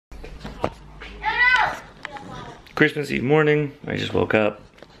Christmas Eve morning. I just woke up.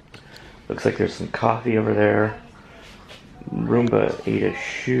 Looks like there's some coffee over there. Roomba ate a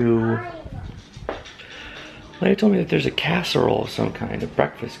shoe. Leia told me that there's a casserole of some kind, a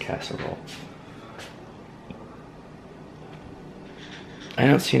breakfast casserole. I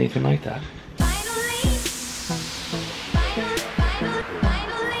don't see anything like that.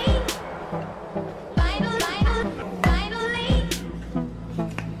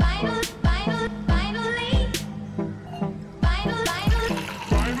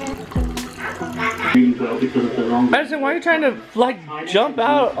 Madison, why are you trying to like jump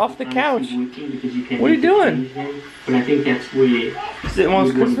out off the couch? What are you doing? But I think that's where. Is it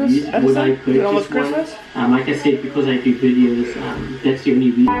almost Christmas? Is it almost Christmas? Like I said, because I do videos, that's the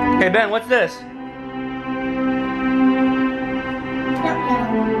only reason. Hey Ben, what's this?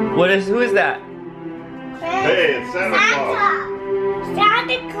 Who is that? Hey, it's Santa Claus.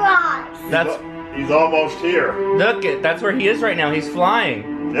 Santa Claus. He's almost here. Look it, that's where he is right now. He's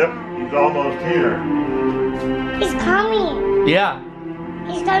flying. Yep, he's almost here. He's coming. Yeah.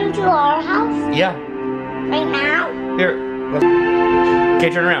 He's coming to our house. Yeah. Right now. Here.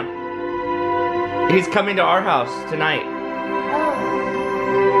 Okay, turn around. He's coming to our house tonight. Oh.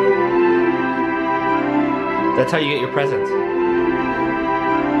 That's how you get your presents.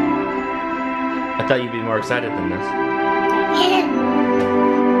 I thought you'd be more excited than this.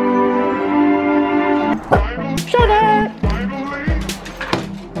 Shut up!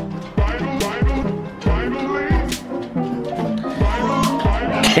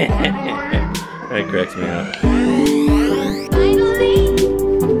 That cracks me up.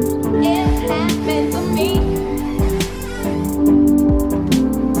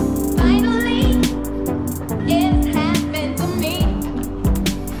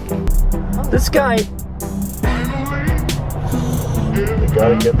 This guy. You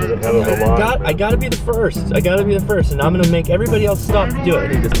gotta get to the head of the line. I gotta be the first. I gotta be the first, and I'm gonna make everybody else stop to do it. I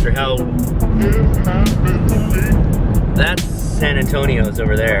think this is how. That's San Antonio's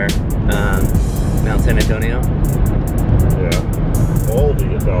over there. Mount San Antonio. Yeah.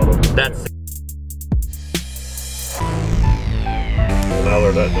 Oldie is out of it. That's. Now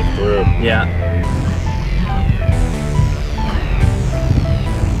they're letting us through. Yeah.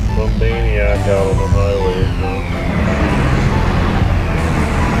 Some maniac out on the highway.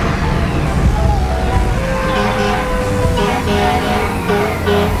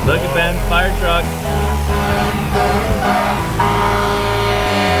 Look at Ben, fire truck.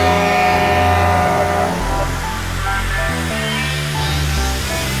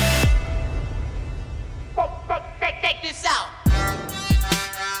 Take this out.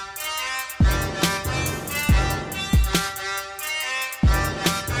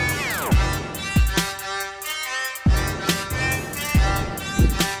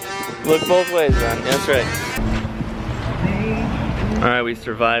 Look both ways, man. That's right. Alright, we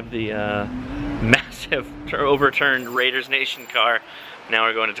survived the massive overturned Raiders Nation car. Now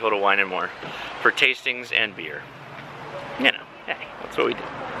we're going to Total Wine & More for tastings and beer. You know, hey, that's what we do.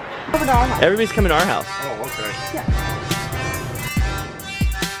 Everybody's coming to our house. Oh, okay. Yeah.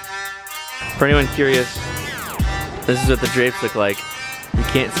 For anyone curious, this is what the drapes look like. You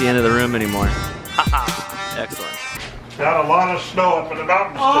can't see into the room anymore. Haha, excellent. Got a lot of snow up in the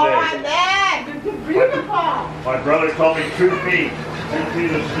mountains today. man, this is beautiful. My brother told me 2 feet. 2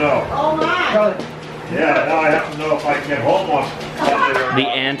 feet of snow. Oh my. Yeah, now I have to know if I can get home on The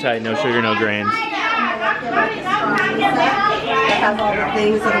anti no sugar, no grains. It has all the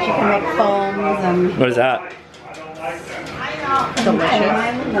things so that you can make foams and What is that? I don't like that. delicious.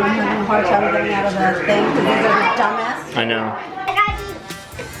 I'm having a hard time getting out of the thing because these are the dumbest. I know.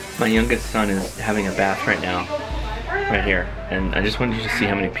 My youngest son is having a bath right now. Right here. And I just wanted you to see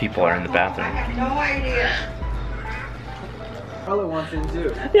how many people are in the bathroom. No idea. Charlotte wants in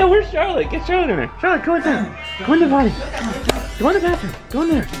too. Yeah, where's Charlotte? Get Charlotte in there. Charlotte, go inside. Go in the potty. Go in the bathroom. Go in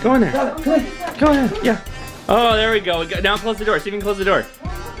there. Go in there. Go in there. Yeah. Oh, there we go. Now close the door. See if you can close the door.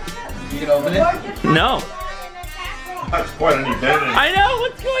 You can open it? No. That's quite an event. I know.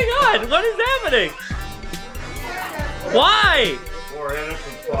 What's going on? What is happening? Why? Poor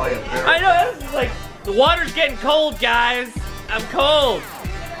innocent fly up there. I know. This is like, the water's getting cold, guys. I'm cold.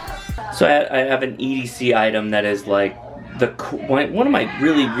 So I have an EDC item that is like one of my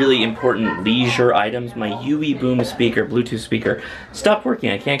really important leisure items. My UE Boom speaker, Bluetooth speaker, stopped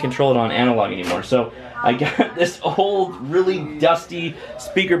working. I can't control it on analog anymore. So I got this old, really dusty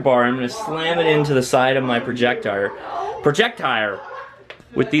speaker bar. I'm gonna slam it into the side of my projectile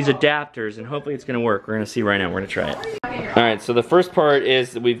with these adapters, and hopefully it's gonna work. We're gonna see right now. We're gonna try it. All right, so the first part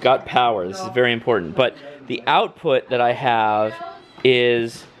is that we've got power. This is very important. But the output that I have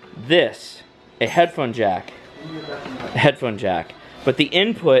is this, a headphone jack. headphone jack. But the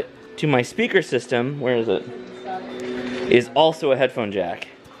input to my speaker system, where is it? Is also a headphone jack.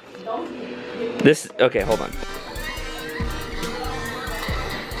 This, okay, hold on.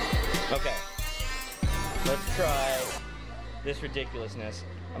 Okay, let's try this ridiculousness.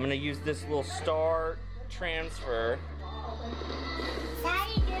 I'm gonna use this little star transfer.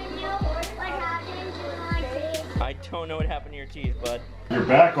 Daddy, do you know what happened to my teeth? I don't know what happened to your teeth, bud. You're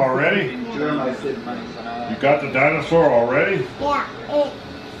back already? You got the dinosaur already? Yeah,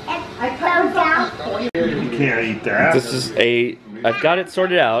 it fell down. You can't eat that. This is I've got it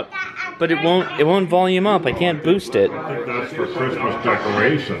sorted out, but it won't volume up. I can't boost it. I think that's for Christmas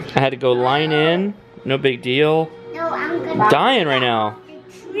decorations. I had to go line in, no big deal. No, I'm I'm gonna dying right now.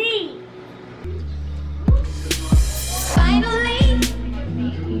 the tree. Finally,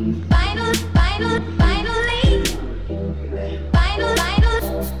 finally,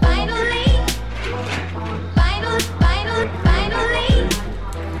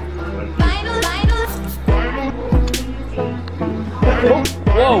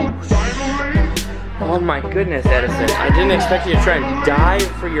 Whoa! Oh my goodness, Edison! I didn't expect you to try and dive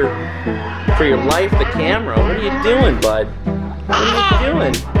for your life. The camera. What are you doing, bud? What are you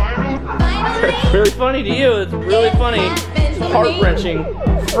doing? It's really funny to you. It's really funny. It's heart-wrenching,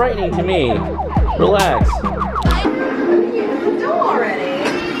 frightening to me. Relax. Do already.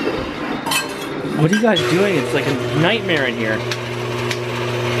 What are you guys doing? It's like a nightmare in here.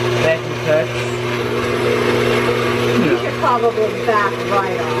 Vacuum cuts. You should probably back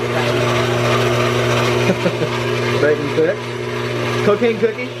right off right now. Vacuum cut. Cocaine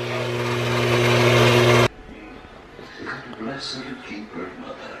cookie. Blessed keeper,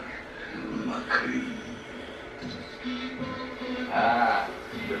 mother, my queen. Ah,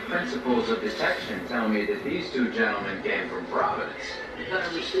 the principles of detection tell me that these two gentlemen came from Providence.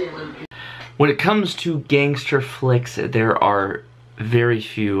 When it comes to gangster flicks, there are very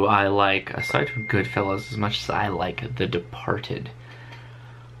few I like, aside from Goodfellas, as much as I like The Departed.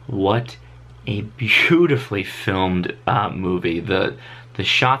 What a beautifully filmed movie. The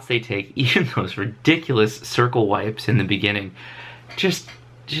shots they take, even those ridiculous circle wipes in the beginning, just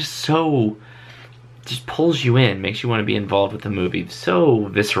pulls you in, makes you want to be involved with the movie. So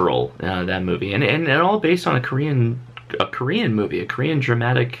visceral, that movie, and all based on a Korean movie, a Korean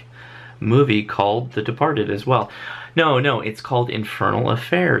dramatic movie called The Departed as well. No, it's called Infernal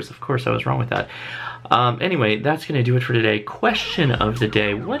Affairs. Of course, I was wrong with that. Anyway, that's gonna do it for today. Question of the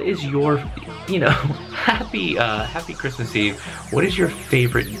day: what is your, happy Christmas Eve? What is your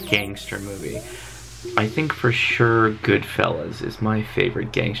favorite gangster movie? I think for sure Goodfellas is my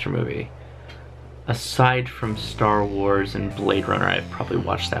favorite gangster movie. Aside from Star Wars and Blade Runner, I've probably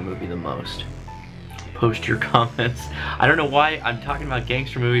watched that movie the most. Post your comments. I don't know why I'm talking about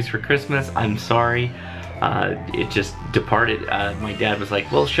gangster movies for Christmas. I'm sorry. It just Departed. My dad was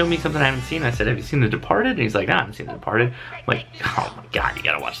like, well, show me something I haven't seen. I said, have you seen The Departed? And he's like, no, I haven't seen The Departed. I'm like, oh my God, you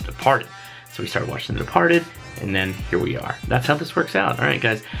gotta watch The Departed. So we started watching The Departed, and then here we are. That's how this works out. All right,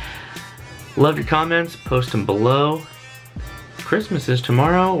 guys. Love your comments. Post them below. Christmas is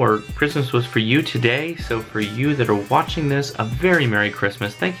tomorrow, or Christmas was for you today. So for you that are watching this, a very Merry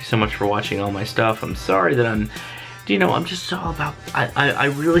Christmas. Thank you so much for watching all my stuff. I'm sorry that I'm just so about, I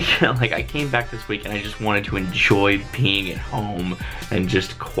really, like, I came back this week and I just wanted to enjoy being at home and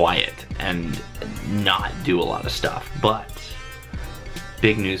just quiet and not do a lot of stuff. But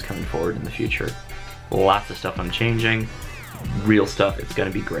big news coming forward in the future. Lots of stuff I'm changing. Real stuff. It's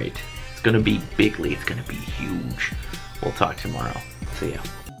gonna be great. It's gonna be bigly. It's gonna be huge. We'll talk tomorrow. See ya.